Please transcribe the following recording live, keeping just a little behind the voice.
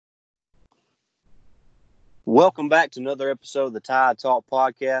Welcome back to another episode of the Tide Talk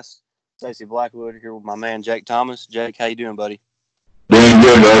Podcast. Stacey Blackwood here with my man Jake Thomas. Jake, how you doing, buddy? Doing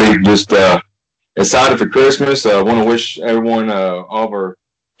good, buddy. Just excited for Christmas. I want to wish everyone, all of our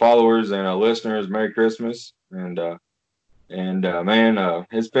followers and listeners, Merry Christmas. Man,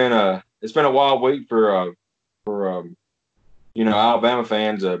 it's been a wild week for Alabama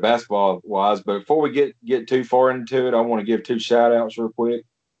fans, basketball wise. But before we get too far into it, I want to give two shout outs real quick.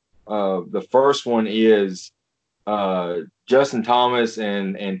 The first one is Justin Thomas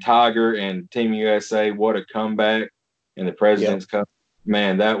and Tiger and Team USA. What a comeback in the President's Cup.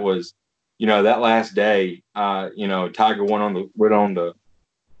 Man, that was, that last day, Tiger went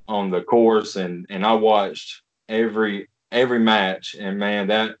on the course and I watched every match, and man,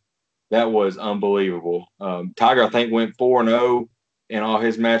 that was unbelievable. Tiger, I think, went 4-0 in all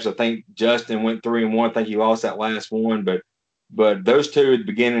his matches. I think Justin went 3-1. I think he lost that last one, but those two at the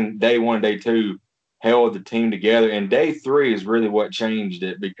beginning, day one, day two, held the team together. And day three is really what changed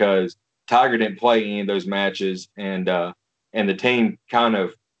it, because Tiger didn't play any of those matches, and the team kind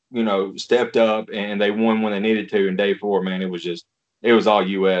of, stepped up and they won when they needed to. In day four, man, it was all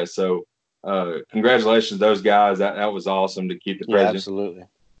US. So congratulations to those guys. That was awesome to keep the President absolutely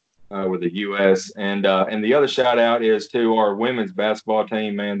with the US. And the other shout out is to our women's basketball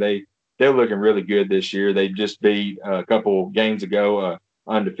team. Man, they're looking really good this year. They just beat a couple games ago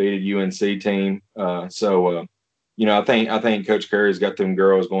undefeated UNC team. I think Coach Curry's got them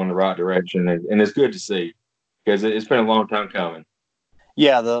girls going the right direction, and it's good to see, because it's been a long time coming.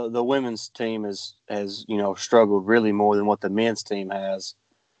 Yeah, the women's team has struggled really more than what the men's team has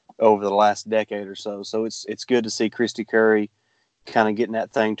over the last decade or so. So it's good to see Christy Curry kind of getting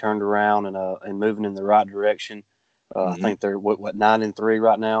that thing turned around and moving in the right direction. I think they're what 9-3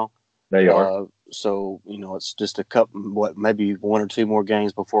 right now. They are. So it's just a couple, maybe one or two more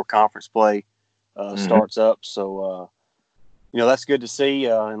games before conference play starts up. So that's good to see.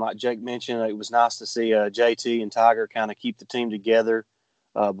 And like Jake mentioned, it was nice to see JT and Tiger kind of keep the team together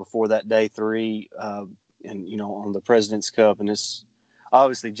before that day three, on the President's Cup. And it's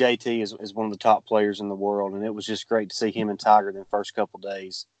obviously JT is one of the top players in the world, and it was just great to see him and Tiger in the first couple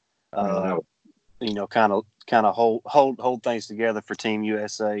days. Kind of hold things together for Team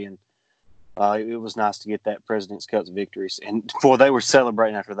USA, and it was nice to get that President's Cup victories. And boy, they were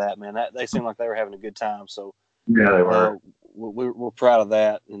celebrating after that, man. They seemed like they were having a good time. So yeah, they were. We're proud of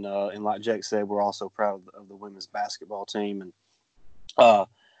that, and like Jake said, we're also proud of the women's basketball team. And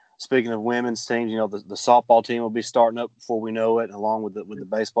speaking of women's teams, the softball team will be starting up before we know it, along with the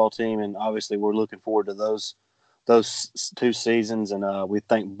baseball team, and obviously we're looking forward to those two seasons. And we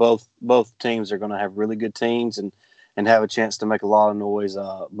think both teams are going to have really good teams and have a chance to make a lot of noise,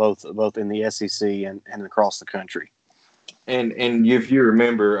 both in the SEC and across the country. And if you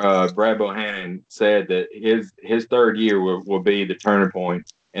remember, Brad Bohannon said that his third year will be the turning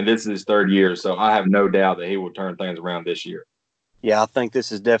point, and this is his third year. So I have no doubt that he will turn things around this year. Yeah, I think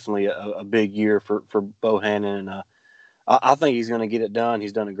this is definitely a big year for Bohannon, and I think he's going to get it done.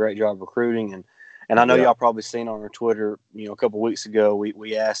 He's done a great job recruiting, and I know y'all probably seen on our Twitter, a couple of weeks ago,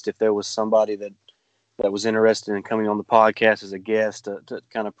 we asked if there was somebody that was interested in coming on the podcast as a guest to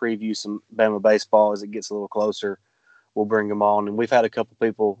kind of preview some Bama baseball as it gets a little closer. We'll bring them on, and we've had a couple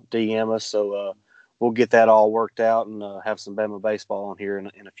people DM us, so we'll get that all worked out and have some Bama baseball on here in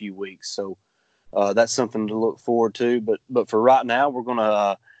a few weeks. So that's something to look forward to. But for right now, we're going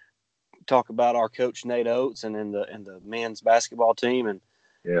to talk about our coach Nate Oates and the men's basketball team. And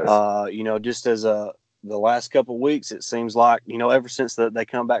just as the last couple of weeks, it seems like ever since they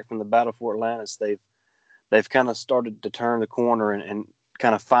come back from the Battle for Atlantis, they've kind of started to turn the corner and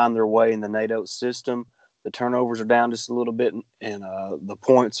kind of find their way in the Nate Oates system. The turnovers are down just a little bit, and the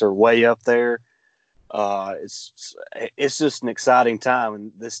points are way up there. It's just an exciting time,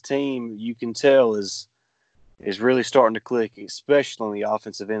 and this team, you can tell, is really starting to click, especially on the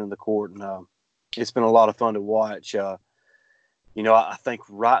offensive end of the court. And it's been a lot of fun to watch. I think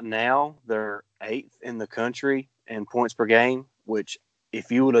right now they're 8th in the country in points per game, which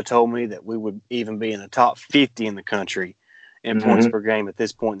if you would have told me that we would even be in the top 50 in the country in points per game at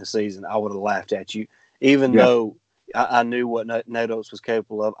this point in the season, I would have laughed at you. Even though I knew what Nate Oates was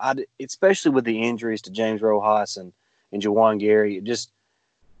capable of, especially with the injuries to James Rojas and Juwan Gary,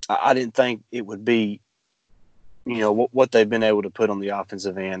 I didn't think it would be, what they've been able to put on the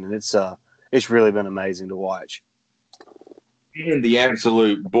offensive end, and it's really been amazing to watch. And the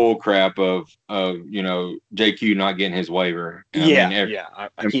absolute bull crap of JQ not getting his waiver. I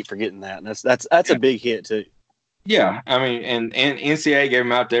keep forgetting that, and that's a big hit too. Yeah, I mean, and NCAA gave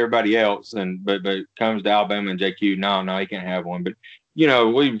him out to everybody else, but comes to Alabama and JQ, no, he can't have one. But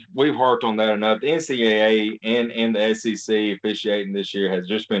we've harped on that enough. The NCAA and the SEC officiating this year has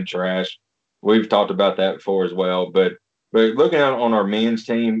just been trash. We've talked about that before as well. But looking at on our men's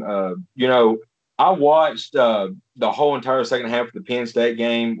team, I watched the whole entire second half of the Penn State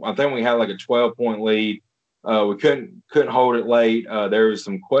game. I think we had like a 12-point lead. We couldn't hold it late. There was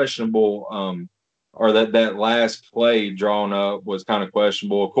some questionable, or that last play drawn up was kind of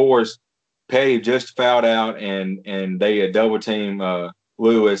questionable. Of course, Petty just fouled out, and they double team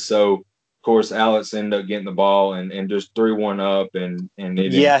Lewis. So of course, Alex ended up getting the ball and just 3-1 up, and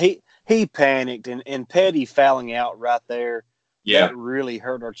yeah, he panicked, and Petty fouling out right there. Yeah. That really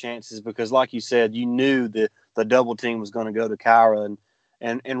hurt our chances because, like you said, you knew the double team was going to go to Kyra,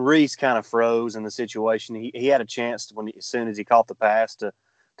 and Reese kind of froze in the situation. He had a chance as soon as he caught the pass to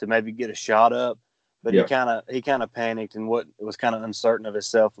maybe get a shot up, but he kind of panicked and was kind of uncertain of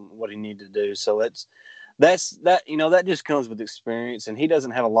himself and what he needed to do. So that just comes with experience, and he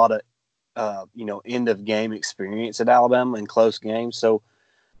doesn't have a lot of end of game experience at Alabama in close games. So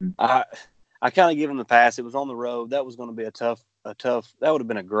I kind of give him the pass. It was on the road. That was going to be a tough. That would have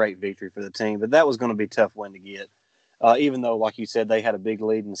been a great victory for the team, but that was going to be a tough win to get. Even though, like you said, they had a big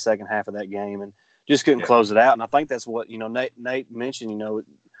lead in the second half of that game and just couldn't close it out. And I think that's what Nate mentioned.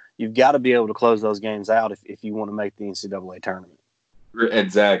 You've got to be able to close those games out if you want to make the NCAA tournament.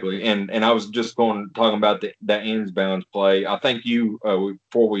 Exactly, and I was just talking about that ends bounds play. I think you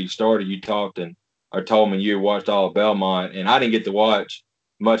before we started, you talked or told me you watched all of Belmont, and I didn't get to watch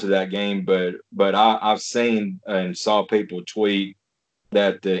much of that game, but I've seen and saw people tweet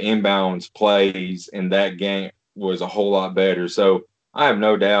that the inbounds plays in that game was a whole lot better. So I have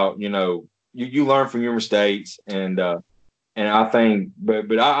no doubt, you learn from your mistakes, and I think,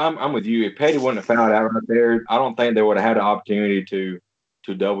 but I'm with you. If Petty wouldn't have found out right there, I don't think they would have had an opportunity to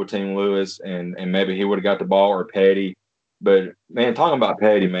double team Lewis, and maybe he would have got the ball or Petty. But man, talking about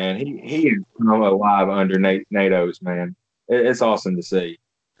Petty, man, he is alive under Nate Oates, man. It's awesome to see.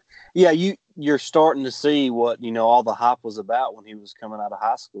 Yeah, you're starting to see what all the hype was about when he was coming out of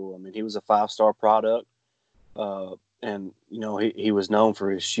high school. I mean, he was a 5-star product, and he was known for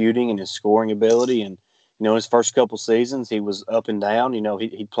his shooting and his scoring ability. And his first couple seasons, he was up and down.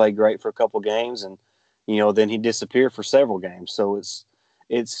 He played great for a couple games, and then he disappeared for several games. So it's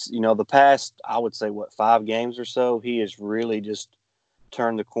the past, I would say, 5 games or so, he has really just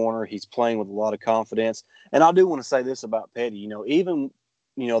turned the corner. He's playing with a lot of confidence. And I do want to say this about Petty. Even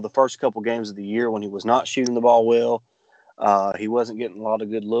the first couple games of the year when he was not shooting the ball well, he wasn't getting a lot of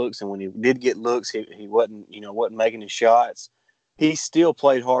good looks. And when he did get looks, he wasn't making his shots. He still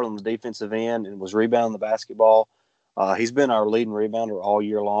played hard on the defensive end and was rebounding the basketball. He's been our leading rebounder all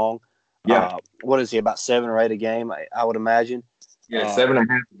year long. Yeah. What is he, about 7 or 8 a game, I would imagine? Yeah, 7.5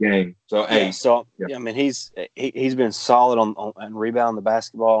 a game. So 8. Yeah, so I mean, he's been solid on rebounding the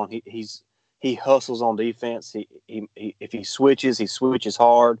basketball, and he hustles on defense. He if he switches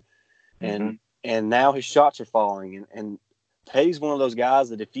hard, and now his shots are falling. And Petty's one of those guys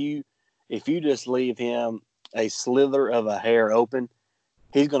that if you just leave him a slither of a hair open,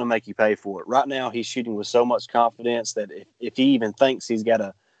 he's going to make you pay for it. Right now, he's shooting with so much confidence that if he even thinks he's got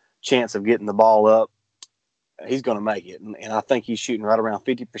a chance of getting the ball up, he's going to make it. And I think he's shooting right around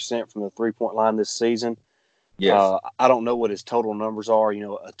 50% from the 3-point line this season. Yes. I don't know what his total numbers are,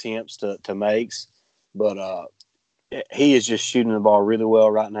 attempts to makes, but he is just shooting the ball really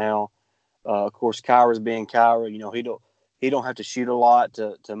well right now. Of course, Kyra's being Kyra. He don't have to shoot a lot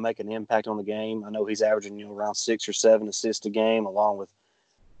to make an impact on the game. I know he's averaging around 6 or 7 assists a game, along with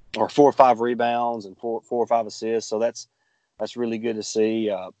 4 or 5 rebounds and 4 or 5 assists. So that's really good to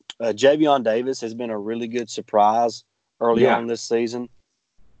see. Javion Davis has been a really good surprise early on this season.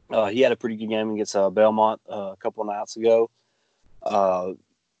 He had a pretty good game against Belmont a couple of nights ago.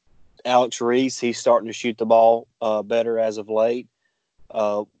 Alex Reese, he's starting to shoot the ball better as of late.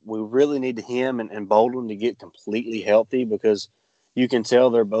 We really need him and Bolden to get completely healthy because you can tell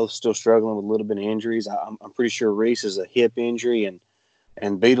they're both still struggling with a little bit of injuries. I'm pretty sure Reese is a hip injury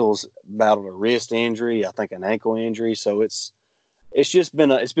and Beatles battled a wrist injury, I think an ankle injury. So it's just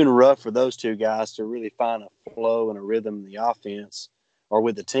been rough for those two guys to really find a flow and a rhythm in the offense or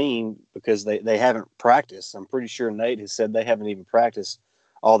with the team because they haven't practiced. I'm pretty sure Nate has said they haven't even practiced.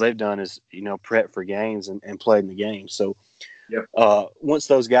 All they've done is, prep for games and played in the game. So once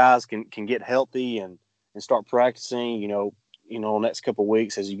those guys can get healthy and start practicing, next couple of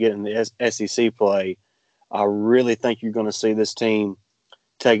weeks as you get in the SEC play, I really think you're going to see this team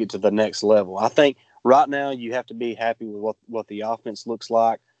take it to the next level. I think right now you have to be happy with what the offense looks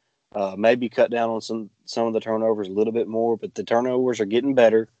like. Maybe cut down on some of the turnovers a little bit more, but the turnovers are getting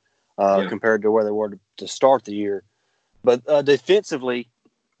better compared to where they were to start the year. But defensively,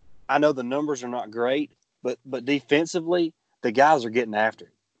 I know the numbers are not great, but defensively, the guys are getting after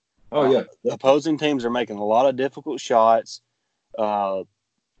it. Oh yeah, opposing teams are making a lot of difficult shots, and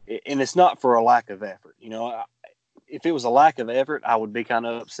it's not for a lack of effort. If it was a lack of effort, I would be kind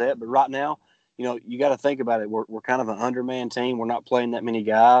of upset. But right now, you got to think about it. We're kind of an undermanned team. We're not playing that many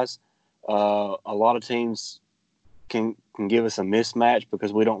guys. A lot of teams can give us a mismatch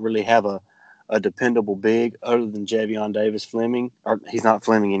because we don't really have a dependable big other than Javion Davis Fleming. Or he's not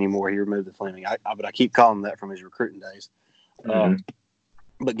Fleming anymore. He removed the Fleming. But I keep calling him that from his recruiting days.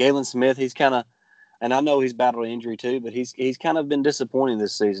 But Galen Smith, he's kind of, and I know he's battled injury too, but he's kind of been disappointing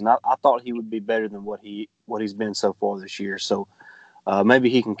this season. I thought he would be better than what he's been so far this year. So maybe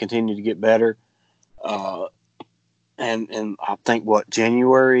he can continue to get better. And I think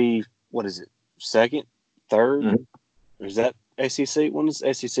January, what is it, 2nd, 3rd? Mm-hmm. Or is that SEC? When does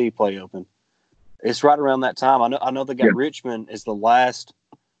SEC play open? It's right around that time. I know they got Richmond as the last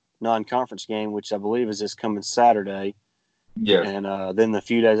non-conference game, which I believe is this coming Saturday. Yeah. And then a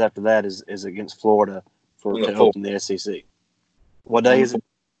few days after that is against Florida to open the SEC. What day is it?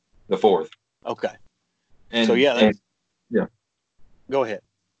 The 4th. Okay. And so yeah. Go ahead.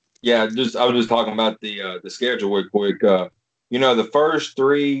 Yeah, I was just talking about the schedule real quick. The first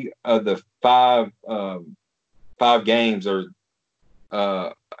 3 of the 5 games are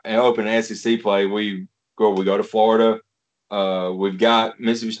open SEC play. We go to Florida. We've got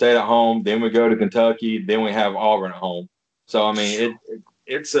Mississippi State at home. Then we go to Kentucky. Then we have Auburn at home. So I mean,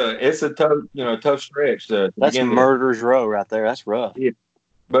 it's a tough stretch. That's murderer's row right there. That's rough. Yeah.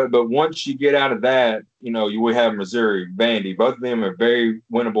 But once you get out of that, we have Missouri, Vandy. Both of them are very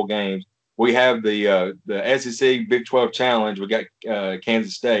winnable games. We have the SEC Big 12 Challenge. We got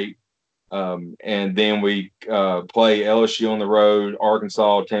Kansas State, and then we play LSU on the road,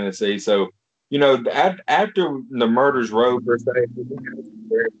 Arkansas, Tennessee. So after the murderer's row per se,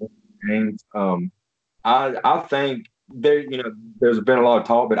 games. I think there's been a lot of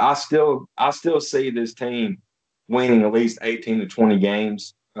talk, but I still see this team winning at least 18 to 20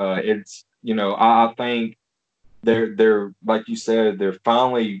 games. I think they're like you said, they're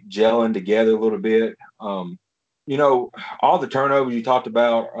finally gelling together a little bit. All the turnovers you talked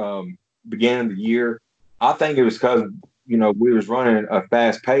about beginning of the year, I think it was because we was running a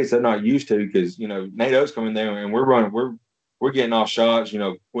fast pace they're not used to because Nate Oates coming there and we're getting off shots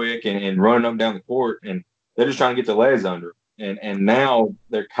quick and running up down the court and they're just trying to get the legs under and now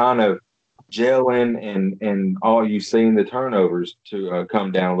they're kind of gelling and all you've seen the turnovers to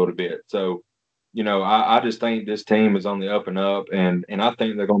come down a little bit. So, I just think this team is on the up and up and I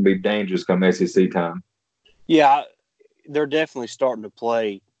think they're going to be dangerous come SEC time. Yeah, they're definitely starting to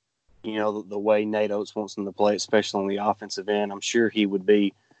play, the way Nate Oates wants them to play, especially on the offensive end. I'm sure he would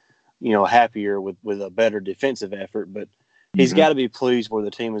be, happier with a better defensive effort, but he's got to be pleased where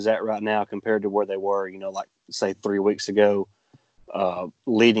the team is at right now compared to where they were, like say 3 weeks ago.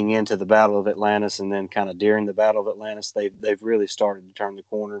 Leading into the Battle of Atlantis and then kind of during the Battle of Atlantis, they've really started to turn the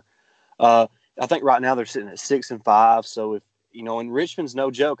corner. I think right now they're sitting at 6-5. So if and Richmond's no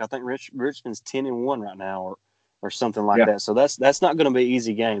joke. I think Richmond's 10-1 right now, or something like that. So that's not going to be an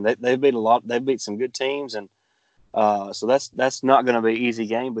easy game. They've beat They've beat some good teams, and so that's not going to be an easy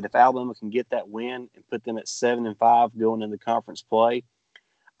game. But if Alabama can get that win and put them at 7-5 going into conference play,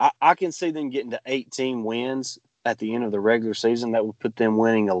 I can see them getting to 18 wins at the end of the regular season. That would put them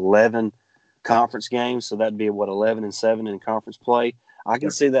winning 11 conference games. So that'd be 11-7 in conference play. I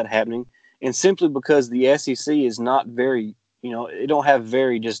can see that happening. And simply because the SEC is not very, it don't have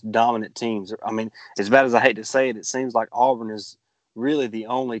very just dominant teams. I mean, as bad as I hate to say it, it seems like Auburn is really the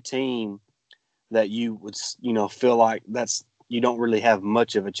only team that you would, feel like you don't really have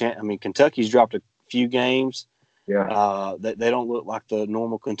much of a chance. I mean, Kentucky's dropped a few games. Yeah. They don't look like the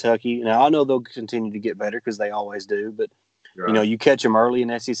normal Kentucky. Now, I know they'll continue to get better because they always do, but, you catch them early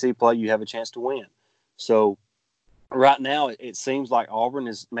in SEC play, you have a chance to win. So right now it seems like Auburn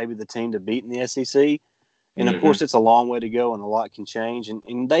is maybe the team to beat in the SEC. And, of course, it's a long way to go and a lot can change.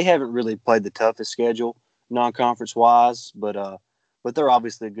 And they haven't really played the toughest schedule non-conference-wise, but they're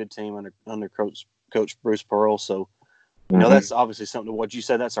obviously a good team under Coach Bruce Pearl. So, that's obviously something to what you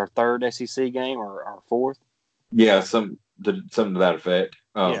said. That's our 3rd SEC game or our 4th? Yeah, something to that effect.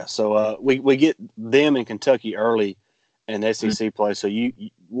 So we get them in Kentucky early in SEC play, so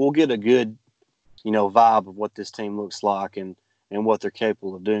we'll get a good, vibe of what this team looks like and what they're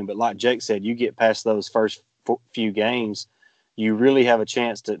capable of doing. But like Jake said, you get past those first few games, you really have a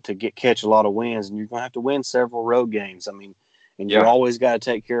chance to catch a lot of wins, and you're going to have to win several road games. I mean, and you're always got to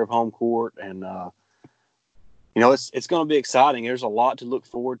take care of home court, and it's going to be exciting. There's a lot to look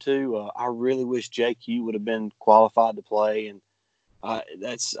forward to. I really wish JQ would have been qualified to play, and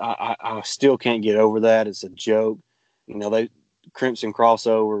I still can't get over that. It's a joke. They Crimson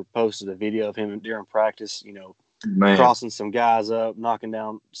Crossover posted a video of him during practice. Man. Crossing some guys up, knocking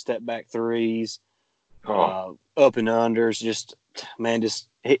down step back threes, up and unders.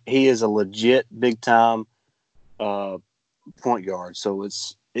 He is a legit big time point guard. So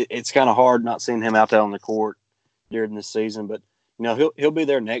it's kind of hard not seeing him out there on the court during this season, but he'll be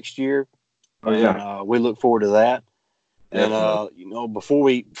there next year. Oh yeah, and we look forward to that. definitely. And before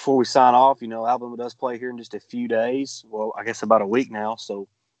we sign off, Alabama does play here in just a few days. Well, I guess about a week now. So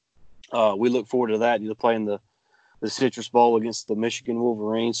we look forward to that. Playing the Citrus Bowl against the Michigan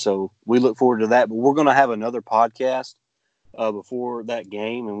Wolverines. So we look forward to that. But we're going to have another podcast before that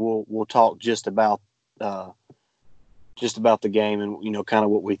game, and we'll talk just about the game and kind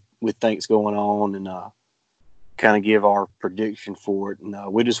of what we think's going on, and kind of give our prediction for it. And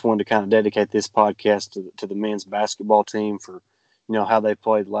we just wanted to kind of dedicate this podcast to the men's basketball team for how they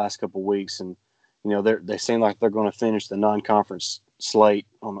played the last couple of weeks, and they seem like they're going to finish the non-conference slate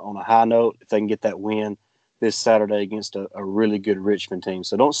on a high note if they can get that win this Saturday against a really good Richmond team.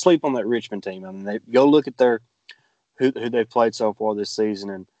 So don't sleep on that Richmond team. I mean, they go look at who they've played so far this season,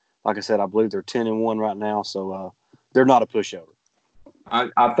 and like I said, I believe they're 10-1 right now. So they're not a pushover.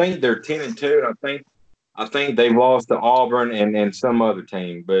 I think they're 10-2. I think they've lost to Auburn and some other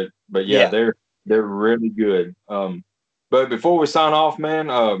team, but yeah. they're really good. But before we sign off, man,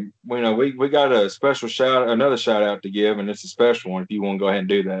 we got another shout out to give, and it's a special one. If you want to go ahead and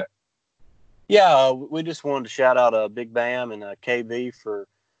do that. Yeah, we just wanted to shout out Big Bam and KB for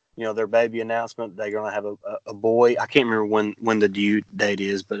their baby announcement. They're going to have a boy. I can't remember when the due date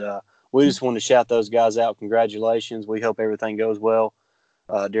is, but we just wanted to shout those guys out. Congratulations. We hope everything goes well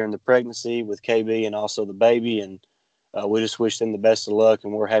during the pregnancy with KB and also the baby, and we just wish them the best of luck,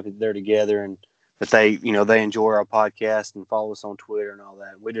 and we're happy that they're together and that they enjoy our podcast and follow us on Twitter and all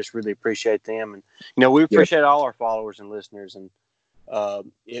that. We just really appreciate them, and we appreciate all our followers and listeners, and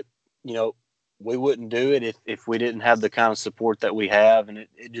we wouldn't do it if we didn't have the kind of support that we have, and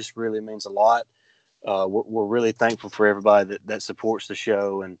it just really means a lot. We're really thankful for everybody that supports the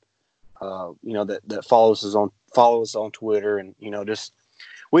show, and that follows us on Twitter, and just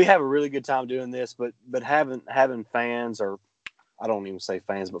we have a really good time doing this. But having fans, or I don't even say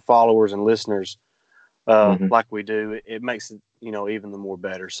fans, but followers and listeners like we do, it makes it even the more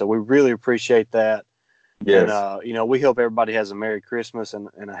better. So we really appreciate that. Yes. And we hope everybody has a Merry Christmas and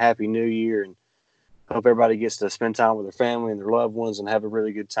a Happy New Year, and hope everybody gets to spend time with their family and their loved ones and have a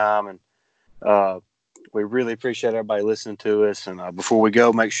really good time. And we really appreciate everybody listening to us. And before we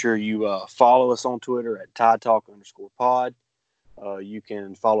go, make sure you follow us on Twitter at TideTalk_pod. You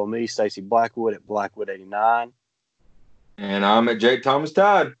can follow me, Stacey Blackwood, at Blackwood89. And I'm at Jake Thomas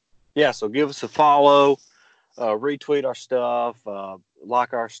Tide. Yeah, so give us a follow, retweet our stuff,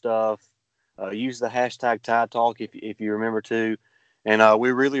 like our stuff, use the hashtag Tide Talk if you remember to. And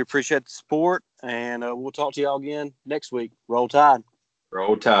we really appreciate the support, and we'll talk to y'all again next week. Roll Tide.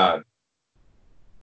 Roll Tide.